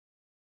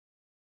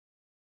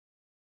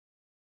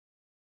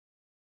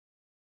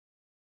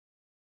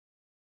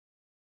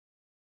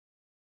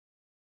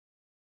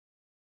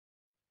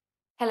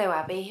Hello,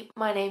 Abby.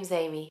 My name's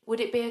Amy. Would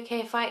it be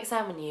okay if I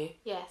examine you?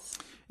 Yes.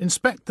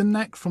 Inspect the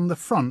neck from the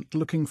front,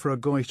 looking for a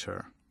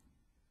goiter.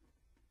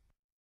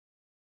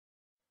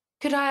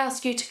 Could I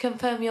ask you to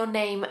confirm your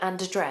name and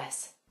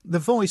address? The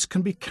voice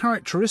can be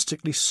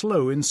characteristically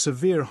slow in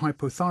severe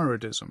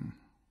hypothyroidism.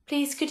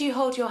 Please, could you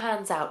hold your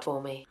hands out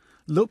for me?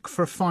 Look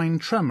for fine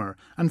tremor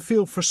and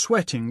feel for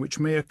sweating, which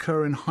may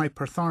occur in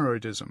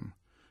hyperthyroidism.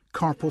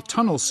 Carpal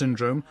tunnel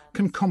syndrome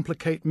can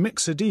complicate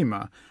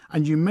myxedema,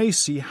 and you may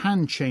see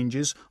hand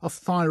changes of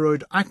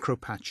thyroid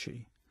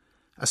acropathy.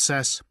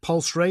 Assess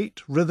pulse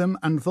rate, rhythm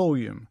and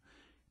volume.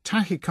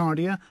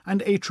 Tachycardia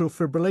and atrial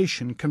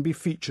fibrillation can be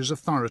features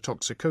of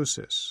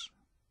thyrotoxicosis.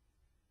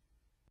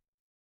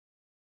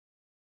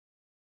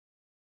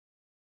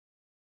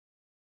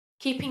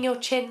 Keeping your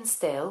chin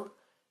still,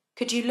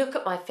 could you look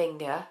at my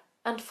finger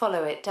and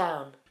follow it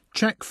down?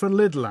 Check for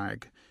lid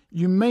lag.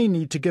 You may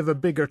need to give a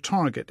bigger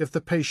target if the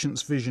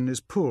patient's vision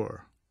is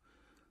poor.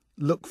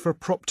 Look for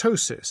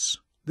proptosis.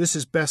 This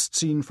is best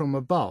seen from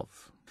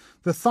above.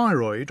 The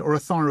thyroid or a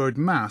thyroid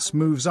mass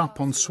moves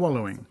up on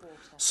swallowing.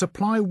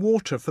 Supply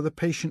water for the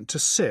patient to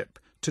sip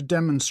to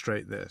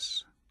demonstrate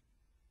this.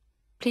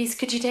 Please,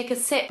 could you take a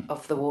sip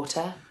of the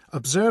water?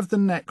 Observe the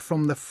neck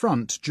from the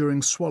front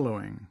during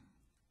swallowing.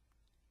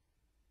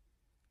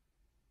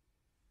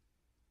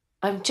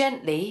 I'm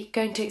gently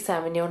going to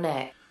examine your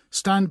neck.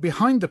 Stand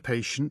behind the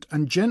patient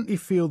and gently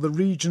feel the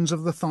regions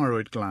of the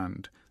thyroid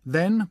gland.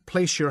 Then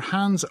place your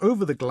hands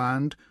over the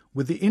gland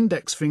with the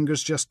index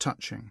fingers just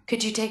touching.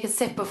 Could you take a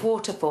sip of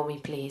water for me,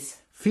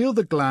 please? Feel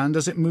the gland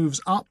as it moves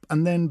up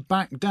and then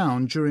back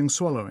down during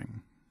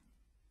swallowing.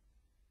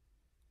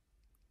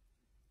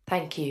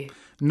 Thank you.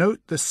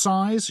 Note the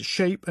size,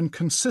 shape and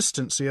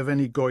consistency of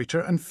any goiter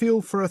and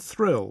feel for a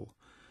thrill.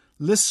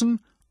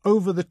 Listen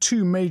over the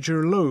two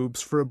major lobes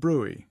for a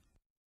bruit.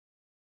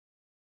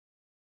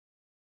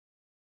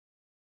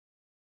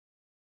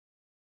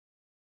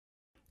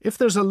 If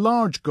there's a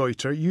large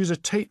goiter, use a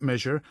tape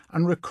measure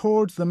and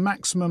record the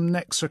maximum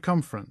neck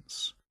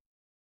circumference.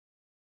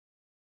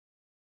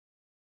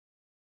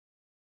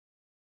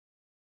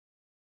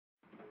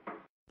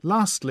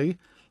 Lastly,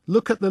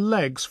 look at the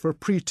legs for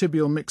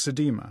pretibial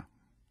myxedema.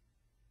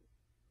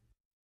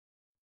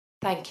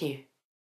 Thank you.